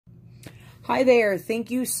Hi there. Thank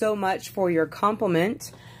you so much for your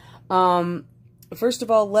compliment. First of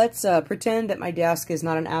all, let's pretend that my desk is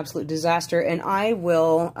not an absolute disaster, and I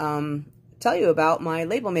will tell you about my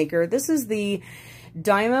label maker. This is the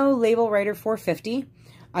Dymo Label Writer 450.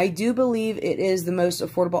 I do believe it is the most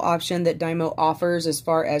affordable option that Dymo offers as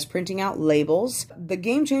far as printing out labels. The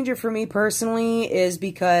game changer for me personally is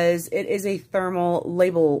because it is a thermal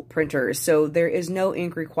label printer, so there is no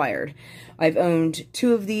ink required. I've owned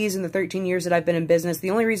 2 of these in the 13 years that I've been in business.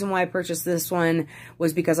 The only reason why I purchased this one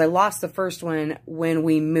was because I lost the first one when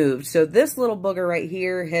we moved. So this little booger right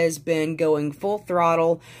here has been going full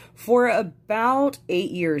throttle for about 8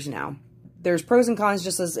 years now. There's pros and cons,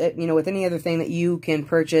 just as, you know, with any other thing that you can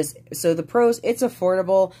purchase. So the pros, it's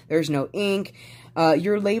affordable. There's no ink.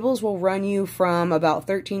 Your labels will run you from about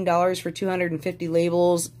 $13 for 250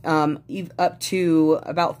 labels up to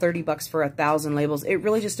about $30 for 1,000 labels. It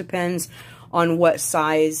really just depends on what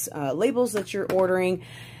size labels that you're ordering.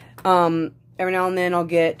 Every now and then I'll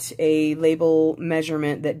get a label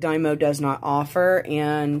measurement that Dymo does not offer,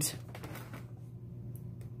 and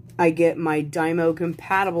I get my Dymo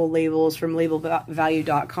compatible labels from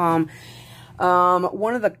labelvalue.com.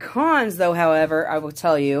 One of the cons, though, however, I will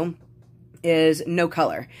tell you, is no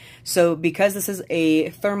color. So because this is a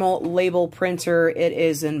thermal label printer, it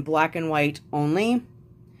is in black and white only.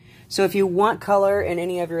 So if you want color in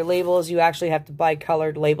any of your labels, you actually have to buy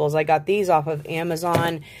colored labels. I got these off of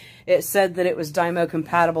Amazon. It said that it was Dymo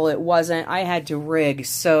compatible. It wasn't. I had to rig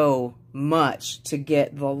so much to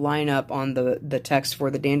get the lineup on the text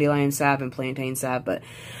for the dandelion salve and plantain salve, but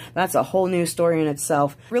that's a whole new story in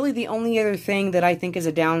itself. Really, the only other thing that I think is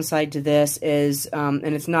a downside to this is, and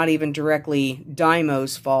it's not even directly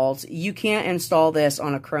Dymo's fault, you can't install this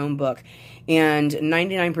on a Chromebook, and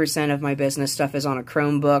 99% of my business stuff is on a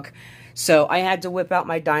Chromebook. So I had to whip out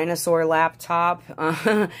my dinosaur laptop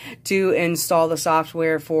to install the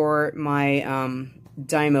software for my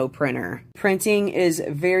Dymo printer. Printing is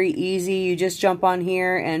very easy. You just jump on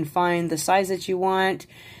here and find the size that you want.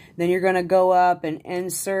 Then you're going to go up and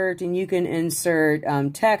insert, and you can insert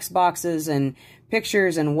text boxes and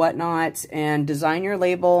pictures and whatnot, and design your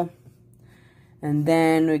label. And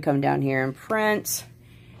then we come down here and print,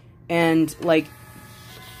 and like,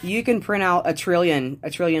 you can print out a trillion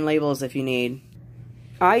labels if you need.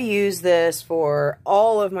 I use this for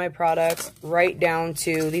all of my products, right down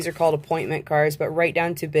to, these are called appointment cards, but right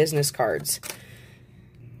down to business cards.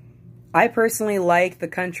 I personally like the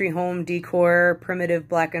country home decor primitive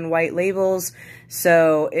black and white labels,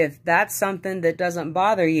 so if that's something that doesn't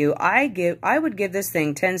bother you, I would give this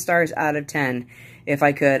thing 10 stars out of 10 if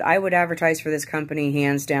I could. I would advertise for this company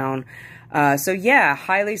hands down. So yeah,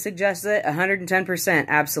 highly suggest it, 110%,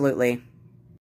 absolutely.